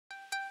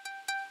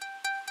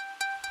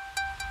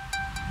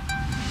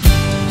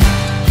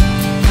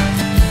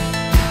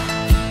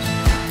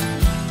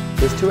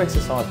two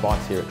exercise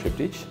bikes here at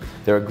Triptych.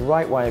 They're a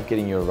great way of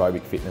getting your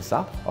aerobic fitness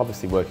up,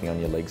 obviously working on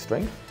your leg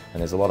strength, and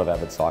there's a lot of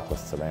avid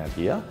cyclists around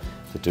here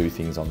to do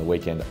things on the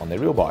weekend on their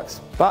real bikes.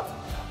 But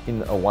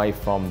away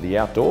from the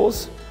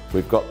outdoors,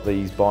 we've got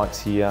these bikes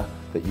here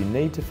that you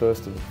need to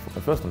first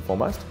and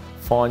foremost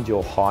find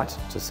your height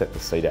to set the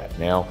seat at.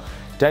 Now,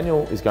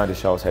 Daniel is going to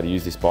show us how to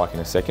use this bike in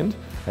a second,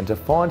 and to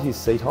find his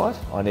seat height,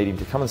 I need him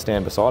to come and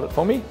stand beside it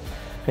for me.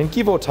 And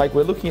give or take,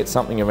 we're looking at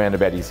something around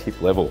about his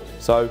hip level.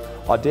 So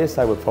I dare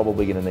say we're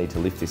probably going to need to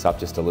lift this up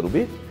just a little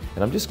bit.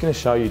 And I'm just going to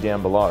show you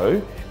down below,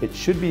 it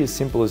should be as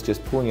simple as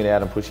just pulling it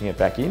out and pushing it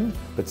back in,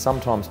 but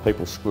sometimes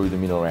people screw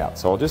them in or out.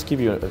 So I'll just give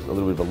you a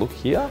little bit of a look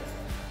here.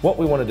 What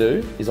we want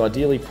to do is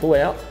ideally pull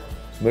out,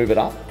 move it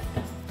up,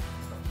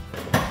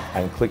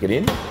 and click it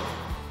in.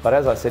 But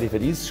as I said, if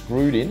it is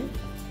screwed in,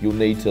 you'll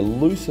need to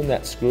loosen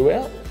that screw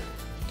out,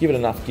 give it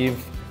enough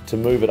give to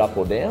move it up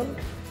or down,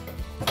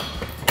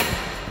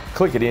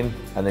 click it in,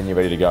 and then you're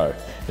ready to go.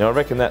 Now I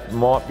reckon that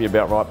might be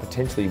about right,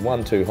 potentially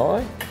one too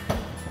high.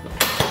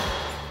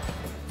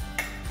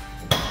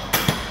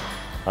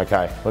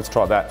 Okay, let's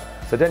try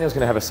that. So Daniel's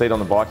going to have a seat on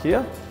the bike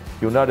here.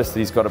 You'll notice that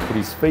he's got to put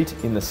his feet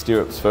in the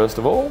stirrups first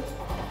of all.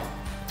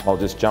 I'll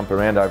just jump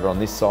around over on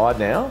this side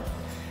now.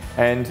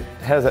 And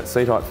how does that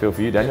seat height feel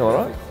for you, Daniel?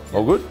 All right?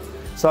 All good?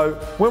 So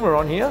when we're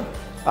on here,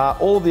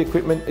 all of the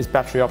equipment is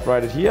battery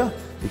operated here,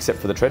 except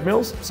for the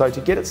treadmills. So to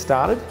get it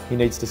started, he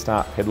needs to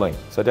start pedalling.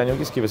 So Daniel,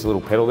 just give us a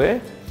little pedal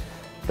there.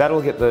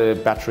 That'll get the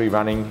battery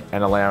running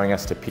and allowing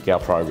us to pick our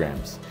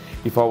programs.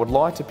 If I would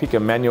like to pick a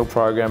manual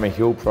program, a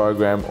hill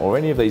program, or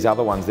any of these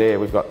other ones there,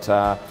 we've got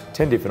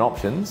 10 different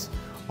options.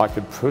 I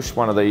could push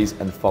one of these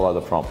and follow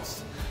the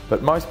prompts.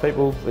 But most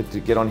people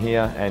that get on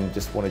here and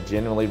just want to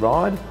generally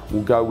ride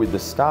will go with the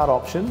start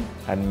option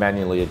and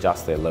manually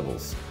adjust their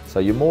levels. So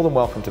you're more than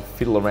welcome to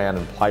fiddle around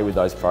and play with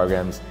those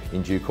programs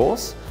in due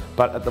course.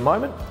 But at the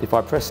moment, if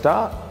I press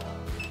start,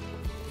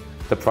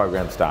 the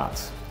program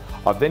starts.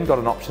 I've then got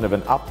an option of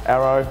an up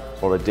arrow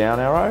or a down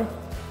arrow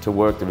to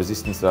work the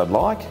resistance that I'd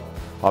like.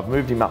 I've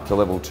moved him up to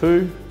level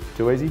 2.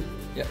 Too easy?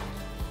 Yep.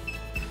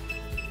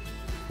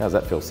 How's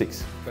that feel?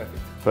 6? Perfect.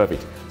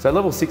 Perfect. So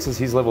level 6 is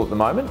his level at the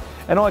moment.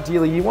 And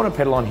ideally, you want to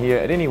pedal on here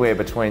at anywhere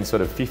between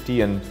sort of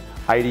 50 and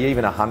 80,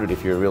 even 100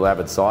 if you're a real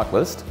avid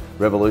cyclist,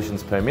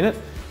 revolutions per minute.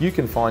 You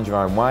can find your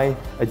own way,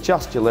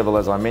 adjust your level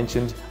as I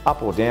mentioned,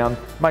 up or down,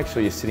 make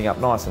sure you're sitting up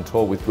nice and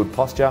tall with good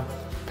posture,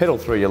 pedal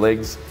through your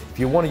legs. If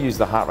you want to use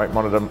the heart rate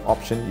monitor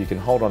option, you can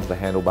hold onto the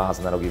handlebars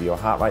and that'll give you a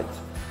heart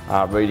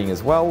rate reading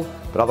as well,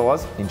 but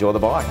otherwise, enjoy the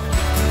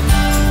bike.